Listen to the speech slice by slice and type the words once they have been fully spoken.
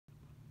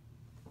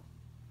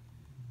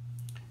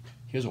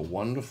Here's a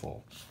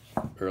wonderful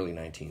early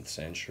 19th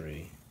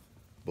century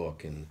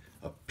book in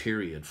a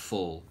period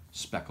full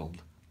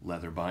speckled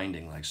leather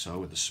binding like so,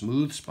 with a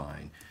smooth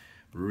spine,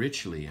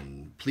 richly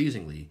and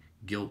pleasingly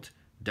gilt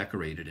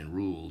decorated and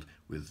ruled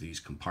with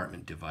these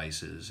compartment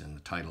devices and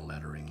the title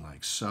lettering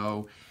like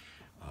so.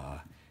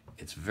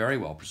 It's very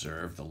well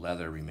preserved. The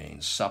leather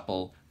remains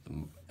supple.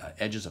 The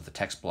edges of the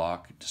text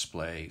block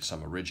display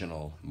some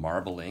original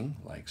marbling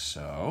like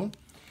so.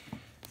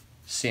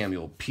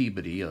 Samuel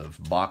Peabody of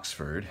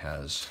Boxford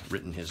has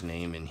written his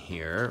name in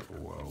here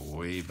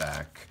way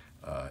back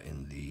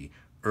in the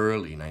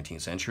early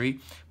 19th century.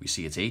 We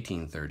see it's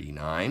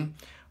 1839.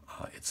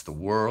 It's the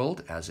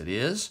world as it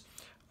is.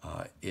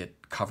 It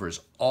covers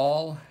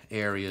all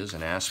areas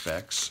and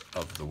aspects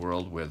of the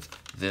world with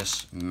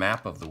this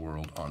map of the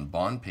world on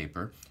bond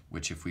paper,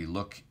 which if we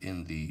look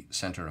in the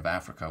center of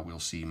Africa, we'll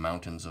see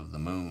mountains of the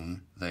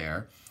moon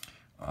there.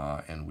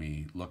 And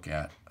we look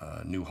at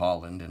New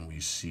Holland and we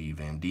see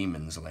Van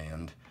Diemen's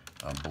Land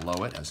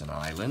below it as an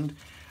island.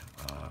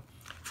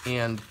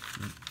 And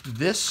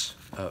this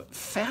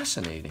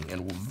fascinating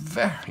and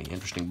very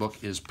interesting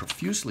book is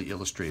profusely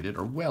illustrated,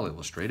 or well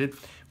illustrated,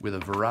 with a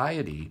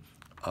variety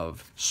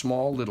of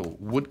small little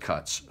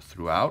woodcuts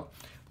throughout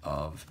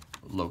of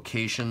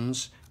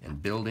locations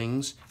and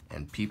buildings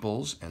and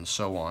peoples and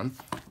so on.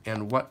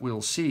 And what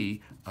we'll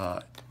see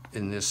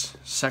in this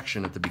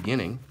section at the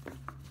beginning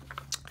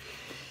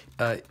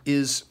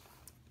is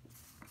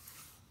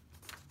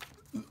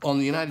on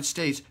the United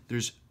States,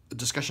 there's a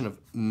discussion of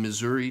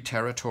Missouri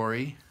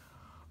Territory,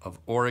 of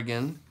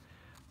Oregon,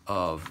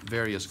 of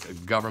various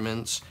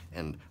governments,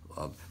 and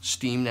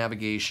steam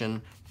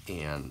navigation,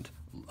 and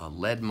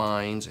lead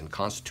mines, and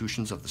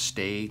constitutions of the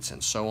states,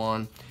 and so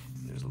on.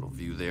 There's a little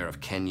view there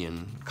of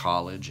Kenyon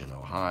College in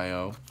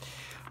Ohio.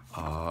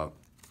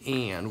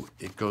 And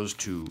it goes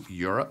to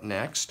Europe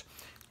next.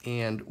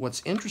 And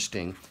what's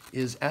interesting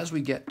is as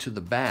we get to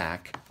the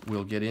back,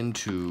 we'll get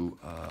into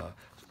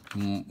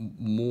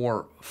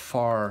more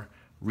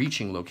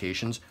far-reaching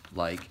locations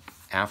like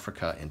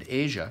Africa and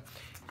Asia.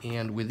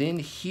 And within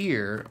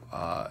here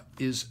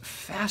is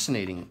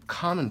fascinating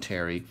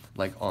commentary,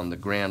 like on the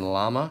Grand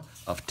Lama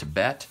of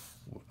Tibet,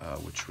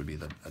 which would be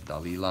the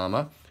Dalai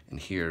Lama. And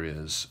here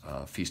is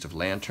Feast of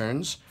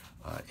Lanterns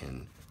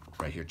in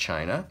right here,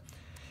 China.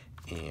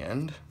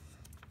 And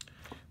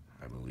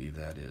I believe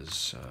that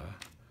is...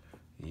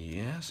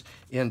 yes,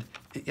 and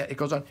it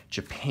goes on.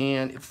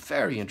 Japan,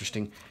 very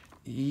interesting.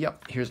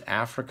 Yep, here's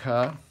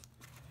Africa,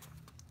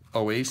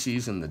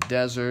 oases in the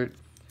desert.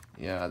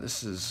 Yeah,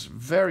 this is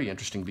very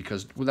interesting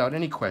because without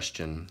any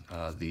question,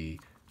 the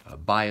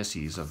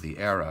biases of the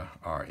era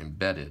are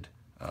embedded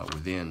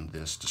within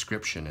this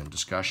description and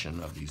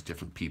discussion of these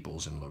different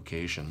peoples and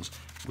locations,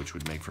 which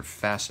would make for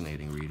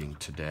fascinating reading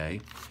today.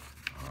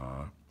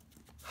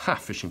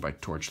 Fishing by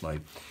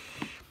torchlight.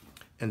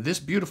 And this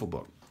beautiful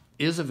book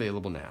is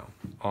available now,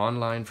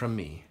 online from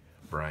me,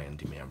 Brian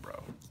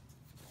DiMambro.